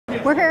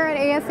We're here at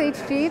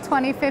ASHG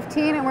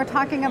 2015 and we're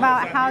talking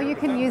about how you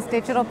can use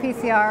digital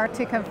PCR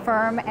to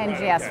confirm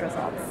NGS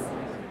results.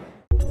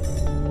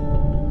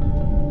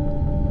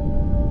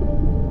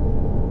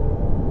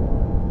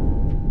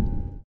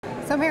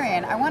 So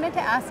Marion, I wanted to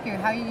ask you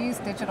how you use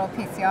digital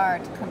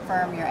PCR to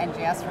confirm your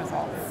NGS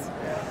results.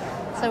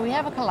 So we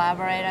have a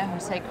collaborator,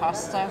 Jose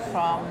Costa,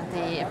 from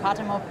the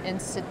Thermo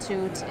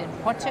Institute in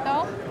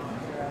Portugal,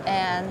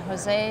 and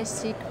Jose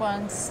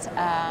sequenced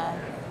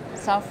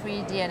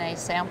cell-free DNA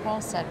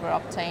samples that were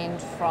obtained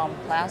from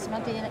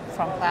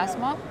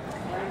plasma,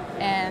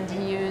 and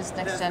he used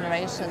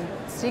next-generation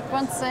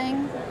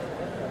sequencing.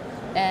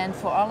 And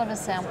for all of his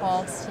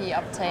samples, he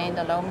obtained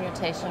a low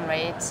mutation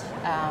rate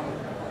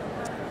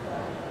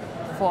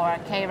for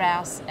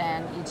KRAS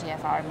and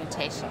EGFR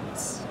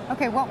mutations.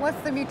 Okay, what was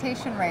the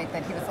mutation rate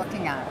that he was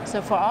looking at?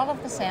 So for all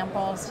of the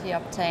samples, he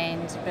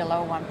obtained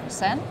below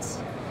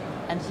 1%,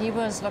 and he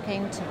was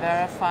looking to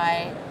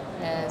verify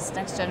his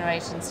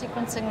next-generation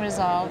sequencing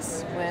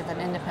results with an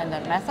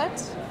independent method.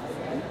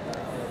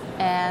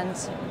 And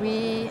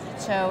we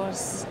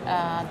chose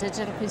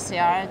digital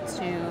PCR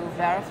to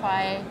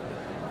verify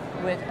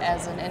with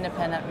as an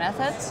independent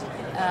method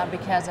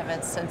because of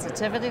its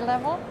sensitivity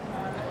level.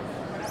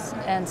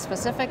 And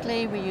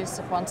specifically, we use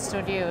the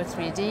QuantStudio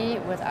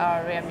 3D with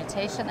our rare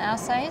mutation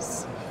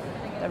assays.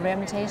 The rare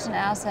mutation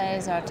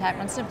assays are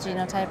type-1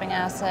 genotyping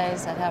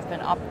assays that have been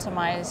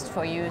optimized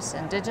for use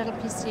in digital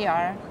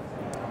PCR,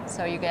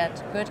 so you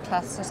get good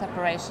cluster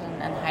separation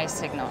and high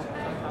signal.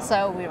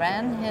 So we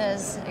ran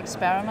his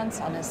experiments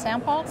on his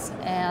samples,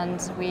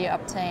 and we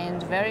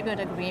obtained very good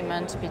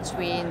agreement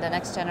between the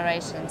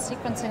next-generation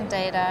sequencing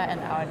data and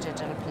our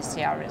digital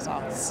PCR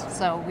results.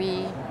 So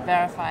we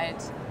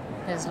verified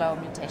his low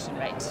mutation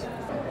rate.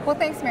 Well,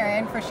 thanks,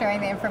 Marion, for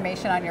sharing the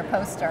information on your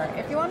poster.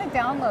 If you want to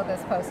download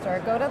this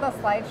poster, go to the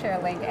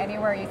SlideShare link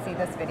anywhere you see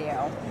this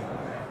video.